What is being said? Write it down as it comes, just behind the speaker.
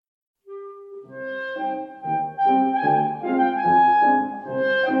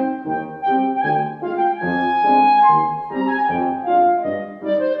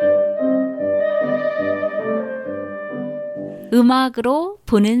음악으로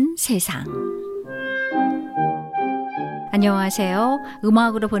보는 세상. 안녕하세요.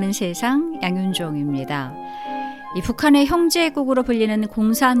 음악으로 보는 세상 양윤종입니다. 이 북한의 형제국으로 불리는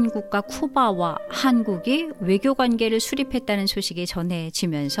공산국가 쿠바와 한국이 외교관계를 수립했다는 소식이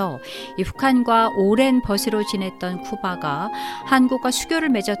전해지면서 이 북한과 오랜 벗으로 지냈던 쿠바가 한국과 수교를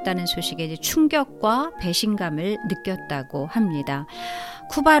맺었다는 소식에 이제 충격과 배신감을 느꼈다고 합니다.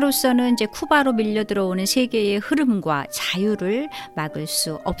 쿠바로서는 이제 쿠바로 밀려 들어오는 세계의 흐름과 자유를 막을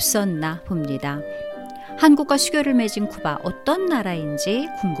수 없었나 봅니다. 한국과 수교를 맺은 쿠바, 어떤 나라인지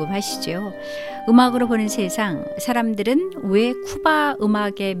궁금하시죠? 음악으로 보는 세상, 사람들은 왜 쿠바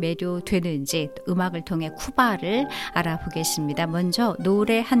음악에 매료되는지, 음악을 통해 쿠바를 알아보겠습니다. 먼저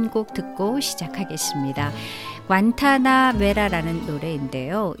노래 한 곡 듣고 시작하겠습니다. 관타나메라라는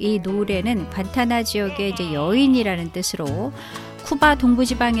노래인데요. 이 노래는 관타나 지역의 이제 여인이라는 뜻으로 쿠바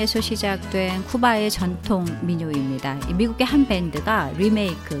동부지방에서 시작된 쿠바의 전통 민요입니다. 미국의 한 밴드가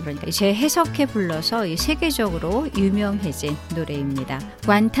리메이크, 그러니까 재해석해 불러서 세계적으로 유명해진 노래입니다.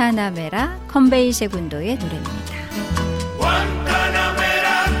 관타나메라 컨베이 세군도의 노래입니다.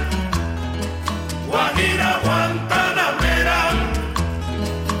 관타나메라 와히라 관타나메라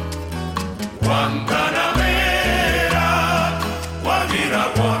관타나메라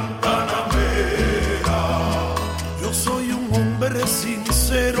와히라 관타나메라 Yo soy un hombre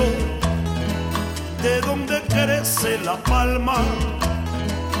sincero de donde crece la palma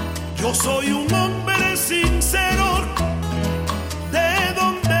Yo soy un hombre sincero de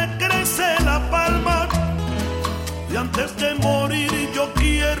donde crece la palma Y antes de morir yo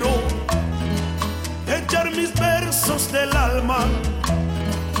quiero echar mis versos del alma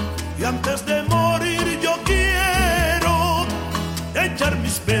Y antes de morir yo quiero echar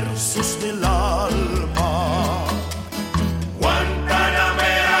mis versos del alma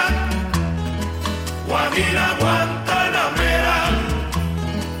Guantanamera, Guajira Guantanamera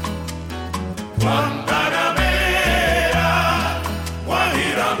Guantanamera,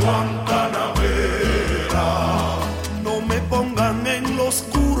 Guajira Guantanamera No me pongan en lo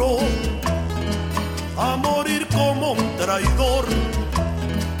oscuro a morir como un traidor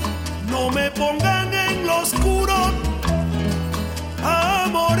No me pongan en lo oscuro a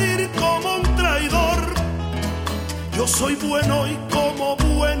morir como un traidor Yo soy bueno y como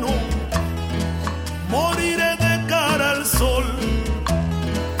bueno moriré de cara al sol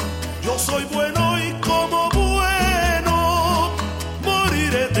Yo soy bueno y como bueno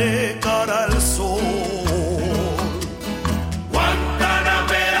moriré de cara al sol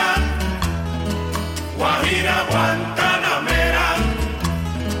Guantanamera, Guajira Guantanamera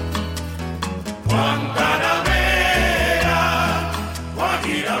Guantanamera,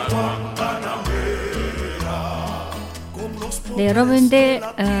 Guajira Guantanamera 네, 여러분들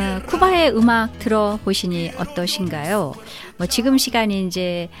쿠바의 음악 들어보시니 어떠신가요? 지금 시간이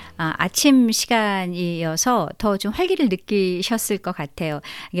이제 아침 시간이어서 더 좀 활기를 느끼셨을 것 같아요.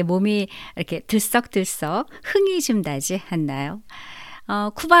 이게 몸이 이렇게 들썩들썩 흥이 좀 나지 않나요?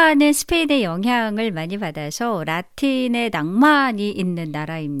 쿠바는 스페인의 영향을 많이 받아서 라틴의 낭만이 있는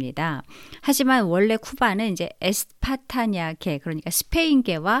나라입니다. 하지만 원래 쿠바는 이제 에스파타냐계, 그러니까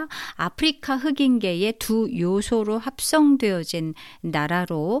스페인계와 아프리카 흑인계의 두 요소로 합성되어진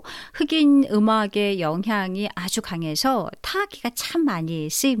나라로 흑인 음악의 영향이 아주 강해서 타악기가 참 많이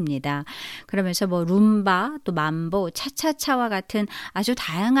쓰입니다. 그러면서 룸바, 또 mambo, 차차차와 같은 아주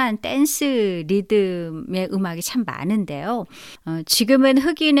다양한 댄스 리듬의 음악이 참 많은데요. 지금은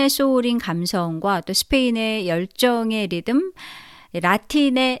흑인의 소울인 감성과 또 스페인의 열정의 리듬,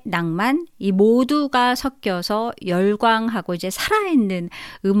 라틴의 낭만, 이 모두가 섞여서 열광하고 이제 살아있는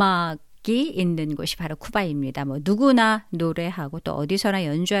음악이 있는 곳이 바로 쿠바입니다. 누구나 노래하고 또 어디서나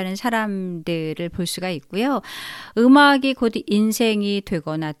연주하는 사람들을 볼 수가 있고요. 음악이 곧 인생이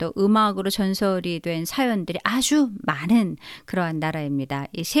되거나 또 음악으로 전설이 된 사연들이 아주 많은 그러한 나라입니다.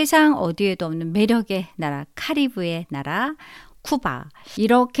 이 세상 어디에도 없는 매력의 나라, 카리브의 나라, 쿠바.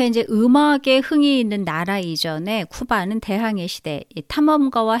 이렇게 이제 음악에 흥이 있는 나라 이전에 쿠바는 대항해 시대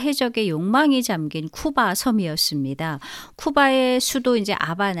탐험가와 해적의 욕망이 잠긴 쿠바 섬이었습니다. 쿠바의 수도 이제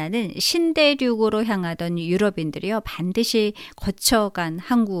아바나는 신대륙으로 향하던 유럽인들이요 반드시 거쳐간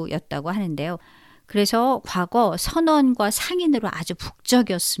항구였다고 하는데요. 그래서 과거 선원과 상인으로 아주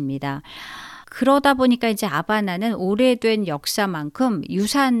북적였습니다. 그러다 보니까 이제 아바나는 오래된 역사만큼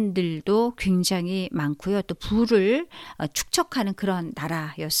유산들도 굉장히 많고요. 또 부를 축적하는 그런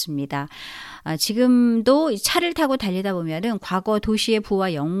나라였습니다. 지금도 차를 타고 달리다 보면은 과거 도시의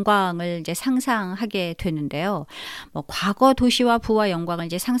부와 영광을 이제 상상하게 되는데요. 과거 도시와 부와 영광을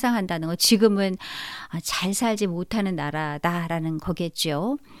이제 상상한다는 건 지금은 잘 살지 못하는 나라다라는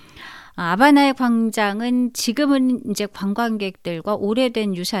거겠죠. 아바나의 광장은 지금은 이제 관광객들과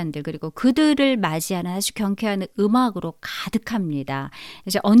오래된 유산들 그리고 그들을 맞이하는 아주 경쾌한 음악으로 가득합니다.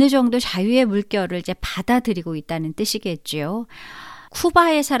 이제 어느 정도 자유의 물결을 이제 받아들이고 있다는 뜻이겠죠.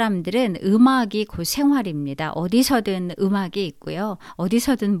 쿠바의 사람들은 음악이 곧 생활입니다. 어디서든 음악이 있고요.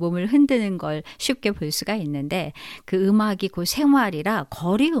 어디서든 몸을 흔드는 걸 쉽게 볼 수가 있는데 그 음악이 곧 생활이라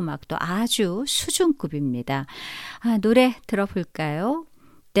거리 음악도 아주 수준급입니다. 노래 들어볼까요?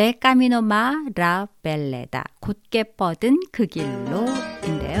 데 까미노마 라 벨레다 곧게 뻗은 그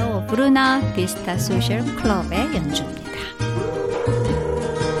길로인데요. 브루나 비스타 소셜 클럽의 연주입니다.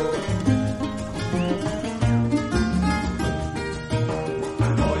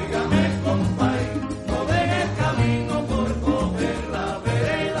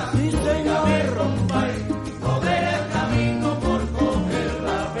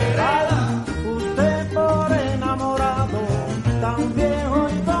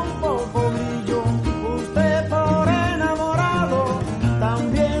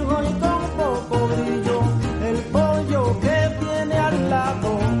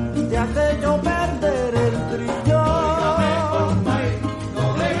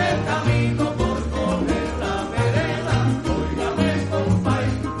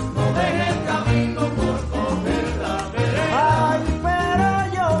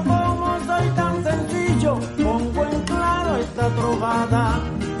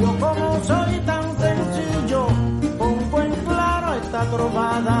 Yo como soy tan sencillo, pongo en claro esta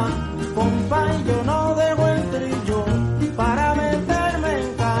trovada, compay, yo no dejo el trillo para meterme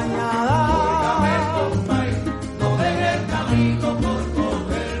en cañada. Óigame, compay, no deje el camino por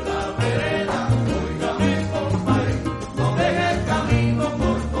coger la vereda. Óigame, compay, no deje el camino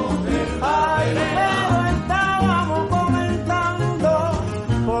por coger la vereda. Pero estábamos comentando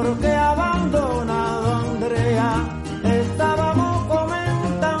porque he abandonado a Andrea. Estábamos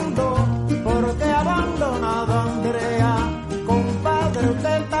comentando porque he abandonado a Andrea. Compadre,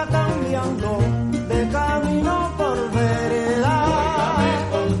 usted está cambiando de camino por vereda. Óigame,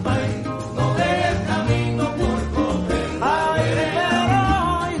 compay, no deje el camino por coger la vereda.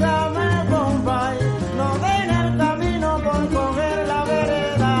 Óigame, compay, no deje el camino por coger la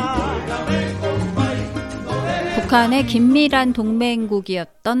vereda. Óigame, compay, no deje. 북한의 긴밀한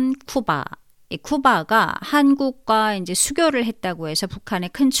동맹국이었던 쿠바. 이 쿠바가 한국과 이제 수교를 했다고 해서 북한에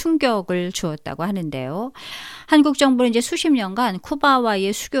큰 충격을 주었다고 하는데요. 한국 정부는 이제 수십 년간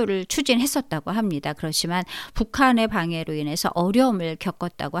쿠바와의 수교를 추진했었다고 합니다. 그렇지만 북한의 방해로 인해서 어려움을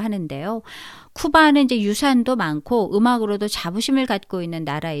겪었다고 하는데요. 쿠바는 이제 유산도 많고 음악으로도 자부심을 갖고 있는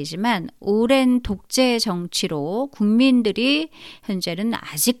나라이지만 오랜 독재 정치로 국민들이 현재는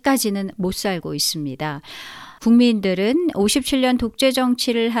아직까지는 못 살고 있습니다. 국민들은 57년 독재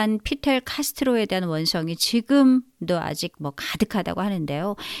정치를 한 피델 카스트로에 대한 원성이 지금도 아직 가득하다고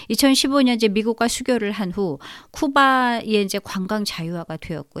하는데요. 2015년 이제 미국과 수교를 한 후 쿠바의 이제 관광 자유화가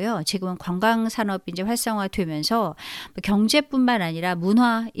되었고요. 지금은 관광 산업이 이제 활성화되면서 경제뿐만 아니라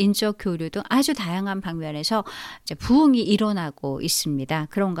문화, 인적 교류 등 아주 다양한 방면에서 이제 부흥이 일어나고 있습니다.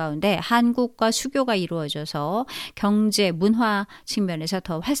 그런 가운데 한국과 수교가 이루어져서 경제, 문화 측면에서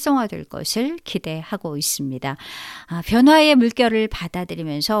더 활성화될 것을 기대하고 있습니다. 변화의 물결을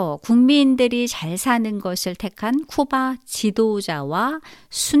받아들이면서 국민들이 잘 사는 것을 택한 쿠바 지도자와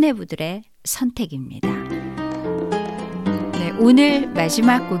수뇌부들의 선택입니다. 네, 오늘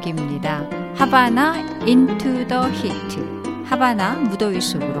마지막 곡입니다. 하바나 Into the Heat. 하바나 무더위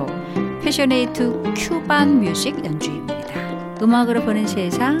속으로 패셔네이트 큐반 뮤직 연주입니다. 음악으로 보는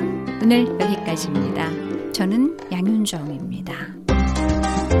세상 오늘 여기까지입니다. 저는 양윤정입니다.